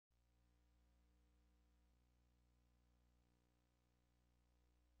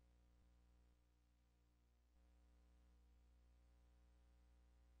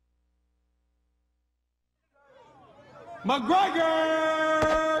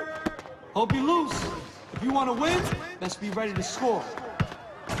McGregor! Hope you lose. If you want to win, let's be ready to score.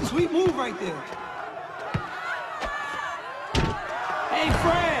 Sweet move right there. Hey,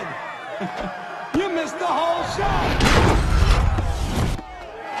 Fred! You missed the whole shot!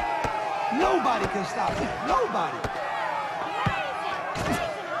 Nobody can stop it. Nobody.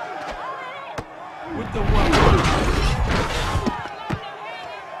 With the one.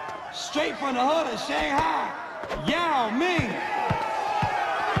 Straight from the hood of Shanghai. Yao Ming.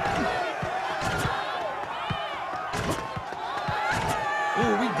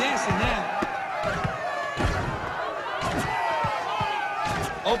 Ooh, we dancing now.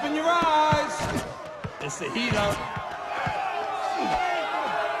 Open your eyes. It's the heat up.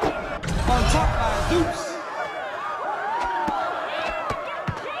 On top by a deuce.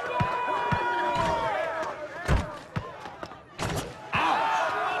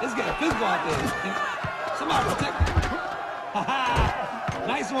 Ouch. Let's get a physical out there. Somebody protect me.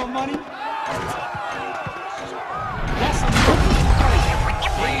 Nice one, Money. That's some money.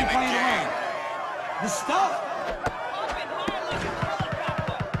 They ain't playing around. The stuff.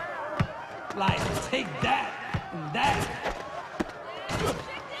 Like, take that and that.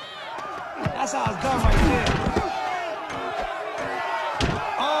 That's how it's done right there.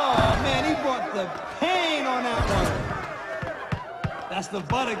 Oh, man, he brought the pain on that one. That's the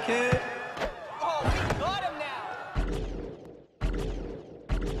butter, kid. Oh, we got him now.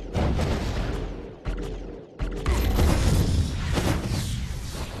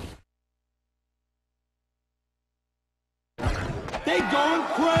 They going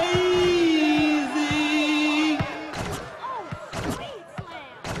crazy.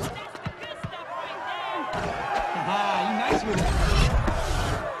 You nice with it.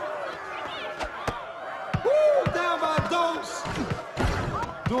 Woo, down by a dose.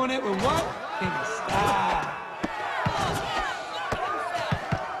 Doing it with what? King of style.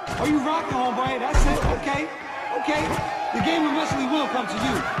 Oh, you rocking, homeboy. That's it. Okay. Okay. The game eventually will come to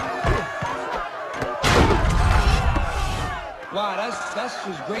you. Wow, that's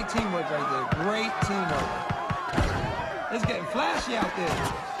just great teamwork right there. Great teamwork. It's getting flashy out there.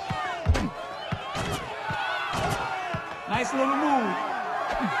 Nice little move.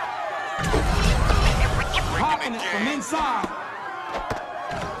 Popping it from inside.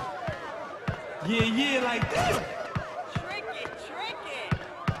 Yeah, like that. Tricky.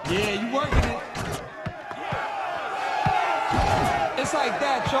 Yeah, you working it. It's like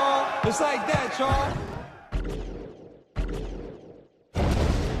that, y'all. It's like that, y'all.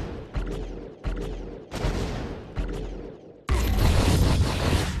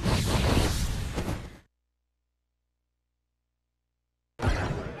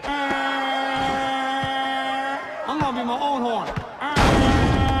 I'm gonna be my own horn.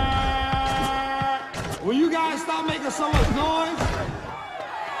 Will you guys stop making so much noise?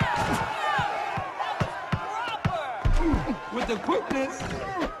 With the quickness.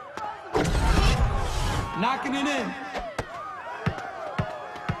 Knocking it in.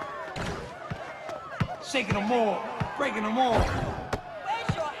 Shaking them all. Breaking them all.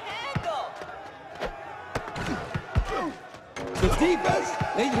 Where's your handle? The defense,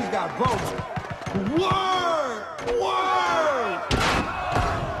 they just got broke. Word!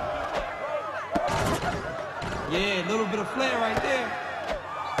 Yeah, a little bit of flair right there.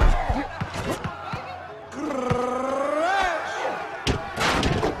 Crash!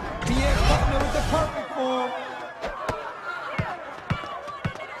 Pierre Butler with the perfect form.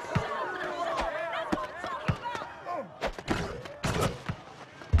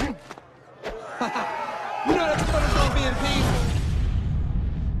 You know that Butler's gonna be in pain.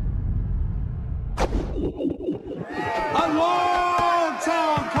 A long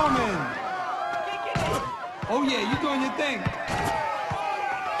time coming. Oh yeah, you doing your thing.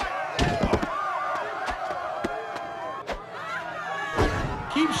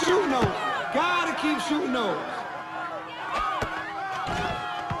 Keep shooting those. Gotta keep shooting those.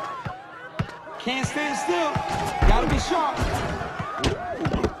 Can't stand still. Gotta be sharp.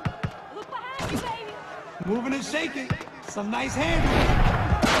 Look behind you, baby. Moving and shaking. Some nice handling.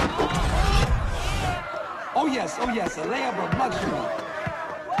 Oh yes, a layup of luxury.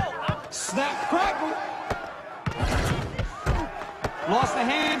 Snap, crackle. Lost the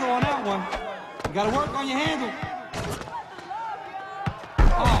handle on that one. You gotta work on your handle.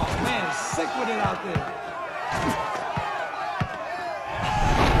 Oh man, sick with it out there.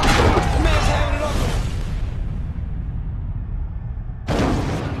 The man's having it up.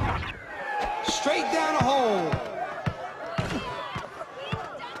 Straight down the hole.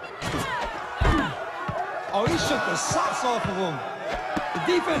 Oh, he shook the socks off of him. The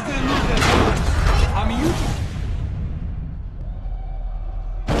defense didn't lose that. I mean, you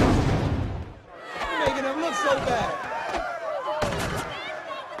making him look so bad.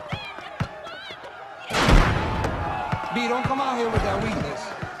 B, don't come out here with that weakness.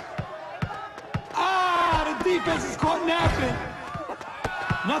 Ah, the defense is caught napping.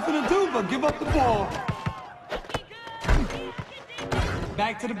 Nothing to do but give up the ball.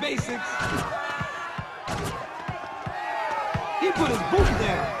 Back to the basics. He put his boot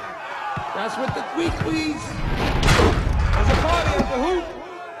down. That's what the weeklies. There's a party at the hoop.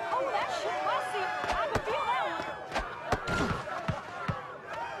 Oh, that shit messy. I can feel that one.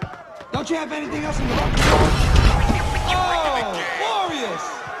 Don't you have anything else in the locker room? Oh, glorious!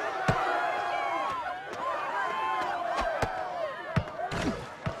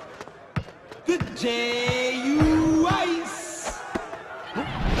 Good J.U. Ice.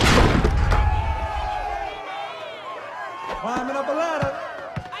 Climbing up a ladder.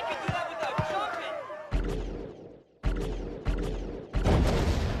 I can do that without jumping.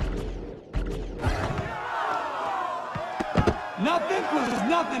 Nothing plus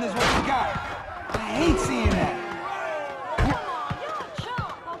nothing is what you got. I hate seeing that. You're a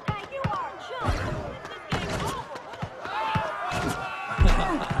chump, okay? You are a chump. This game's over.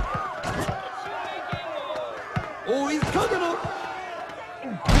 Oh, he's cooking him.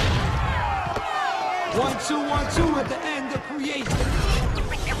 1-2-1-2 at the end of creation.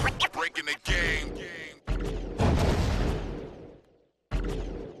 Breaking the game.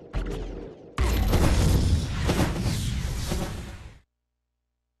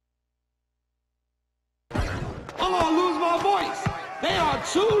 I'm gonna lose my voice. They are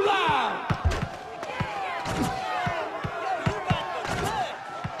too loud.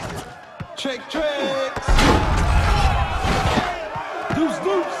 Trick tricks. Deuce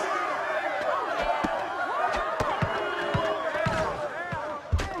deuce.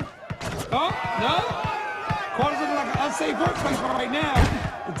 Oh, no. Corner's looking like an unsafe workplace right now.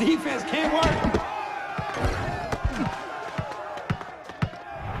 The defense can't work.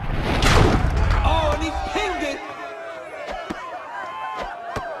 Oh, and he pinged it.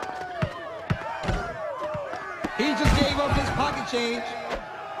 He just gave up his pocket change.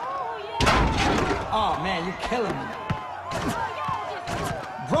 Oh, man, you're killing me.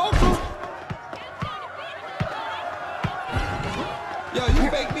 Broke him. Yo, you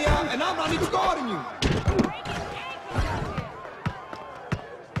fake me out, and I'm not even guarding you.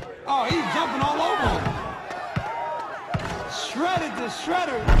 Oh, he's jumping all over him. Shredded to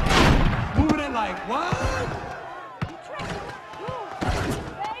shredder. Moving it like, what?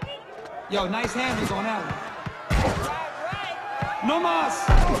 Yo, nice handles on that one. No mas!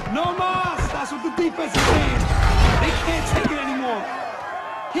 No mas! That's what the defense is saying. They can't take it anymore.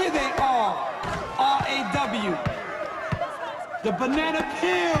 Here they are. R-A-W. The banana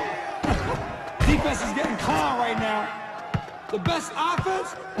peel. Defense is getting calm right now. The best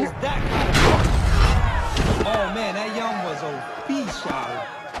offense is that kind of stuff. Oh man, that young was a beast shot.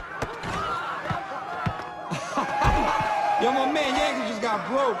 Yo, my man Yankee just got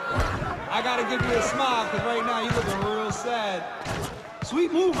broke. I gotta give you a smile, because right now you're looking real sad.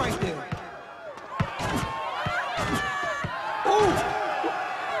 Sweet move right there. Ooh!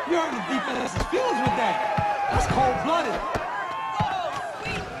 You hurt the defense's feelings with that. That's cold-blooded. Oh,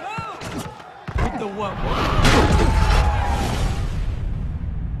 sweet move. With the what?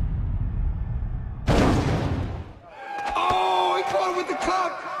 Oh, he caught him with the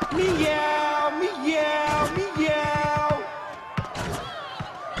cup. Meow, meow, meow.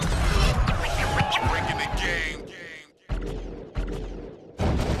 Breaking the game.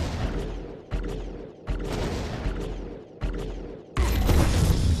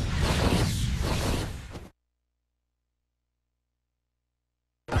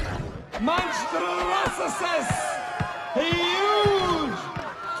 Monstrous, huge,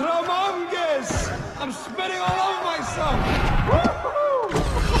 tremendous. I'm spitting all over myself.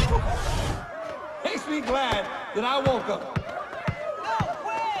 Woo-hoo! Makes me glad that I woke up. No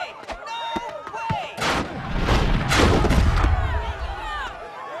way. No way.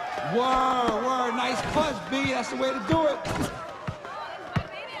 Word, nice punch, B. That's the way to do it.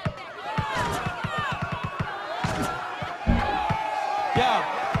 Yeah,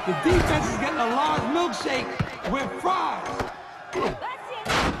 the defense is getting a large milkshake with fries.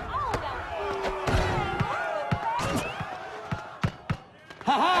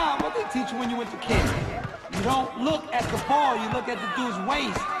 Haha, what they teach you when you went to kid? You don't look at the ball, you look at the dude's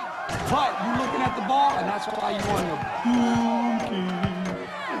waist. But you looking at the ball, and that's why you on your bookie.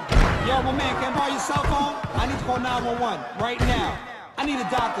 Yo, my man, can I borrow your cell phone? I need to call 911 right now. I need a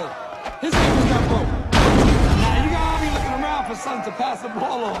doctor. His ankle got broke. Now you gotta be looking around for something to pass the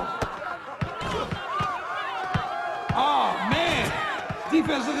ball off. Oh man,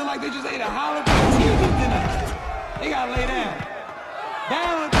 Defense looking like they just ate a jalapeno dinner. They gotta lay down.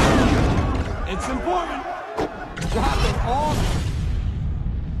 Balance. It's important. Dropping all.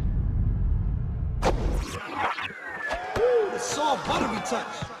 Ooh, the soft buttery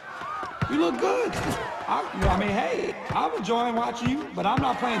touch. You look good. I mean, hey, I'm enjoying watching you, but I'm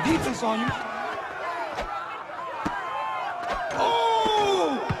not playing defense on you.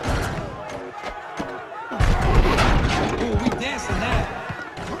 Oh! Ooh, we dancing that.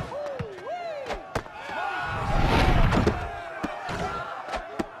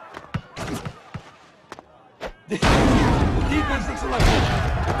 The defense looks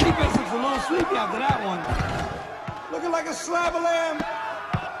a little sleepy after that one. Looking like a slab of lamb.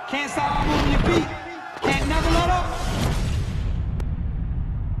 Can't stop moving your feet. Can't never let up.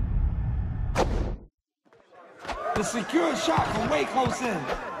 The secure shot from way close in.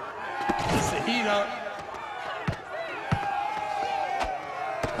 It's a heat up.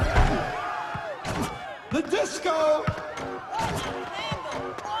 The disco.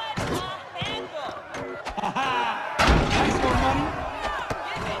 Nice one, money.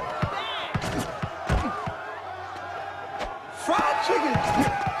 Fried chicken.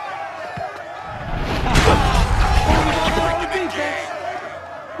 Defense.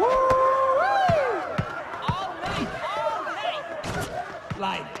 Woo!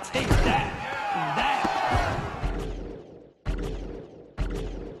 Like, take that and that.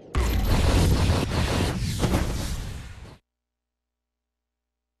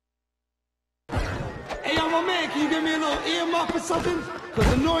 Hey, yo, my man, can you give me a little earmuff or something? Because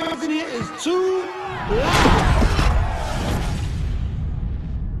the noise in here is too loud.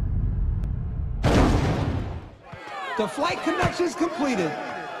 The flight connection's completed.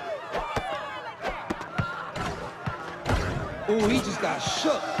 Ooh, he just got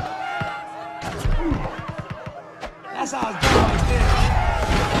shook. That's how it's done right there.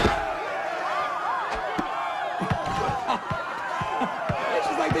 It's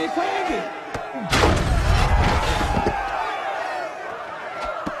just like they planned it.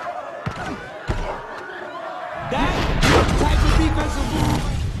 That type of defensive move.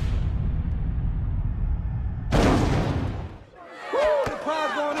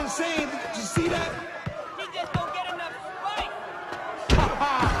 Insane. Did you see that? He just don't get enough spice.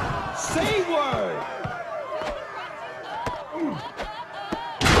 Say word.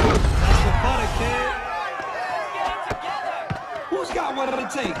 That's the butter, kid. Let's get it together. Who's got what it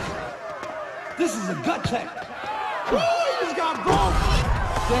takes? This is a gut check. Woo, he just got broke.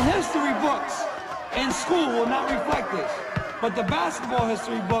 The history books in school will not reflect this, but the basketball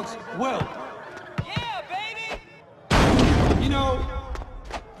history books will. Yeah, baby. You know,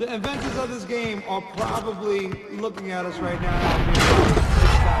 the inventors of this game are probably looking at us right now.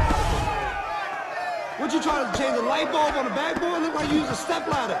 What you trying to change the light bulb on the backboard? Look like you use a step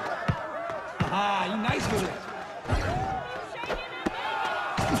ladder. Ah, you nice with it.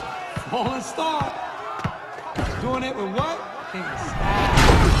 Falling star. Doing it with what? King of style.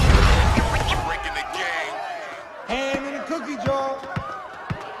 Breaking the game. Hand in the cookie jar.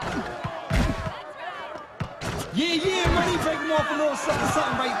 Yeah, money break them off a little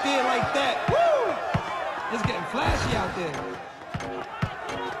something right there like that. Woo! It's getting flashy out there.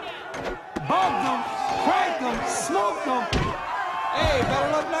 Bugged them, cracked them, smoked them. Hey, better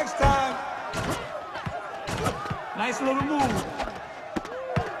luck next time. Nice little move.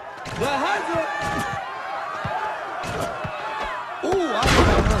 The hazard. Ooh, I know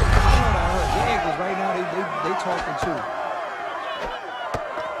that hurt. Yeah, because right now they talking too.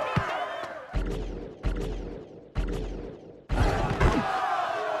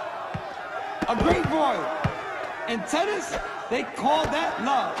 A great void. In tennis, they call that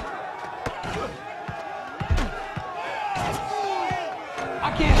love.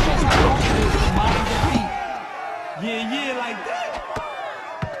 I can't stress how hard it is to mind the beat. Yeah, like that.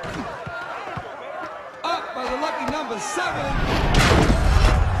 Up by the lucky number 7.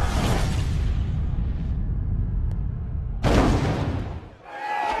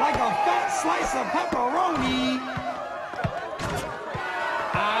 Like a fat slice of pepperoni.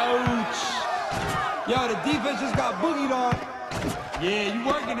 Ouch. Yo, the defense just got boogied on. Yeah, you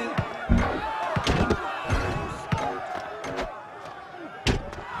working it.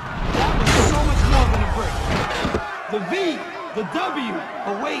 That was so much more than a break. The V, the W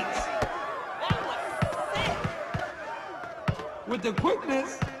awaits. With the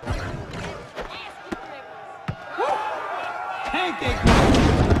quickness. Woo! Pancake.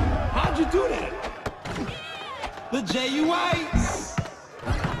 How'd you do that? The J.U.I.'s.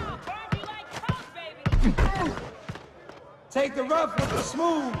 Take the rough with the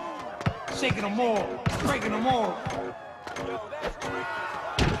smooth. Shaking them all, breaking them all.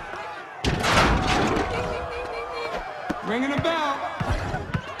 Ringing the bell.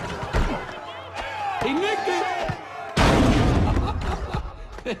 He nicked it.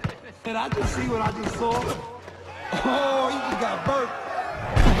 Did I just see what I just saw? Oh, he just got burnt.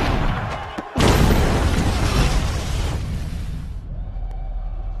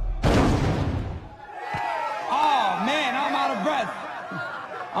 Oh, man, I'm out of breath.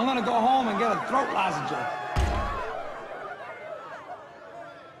 I'm gonna go home and get a throat lozenge.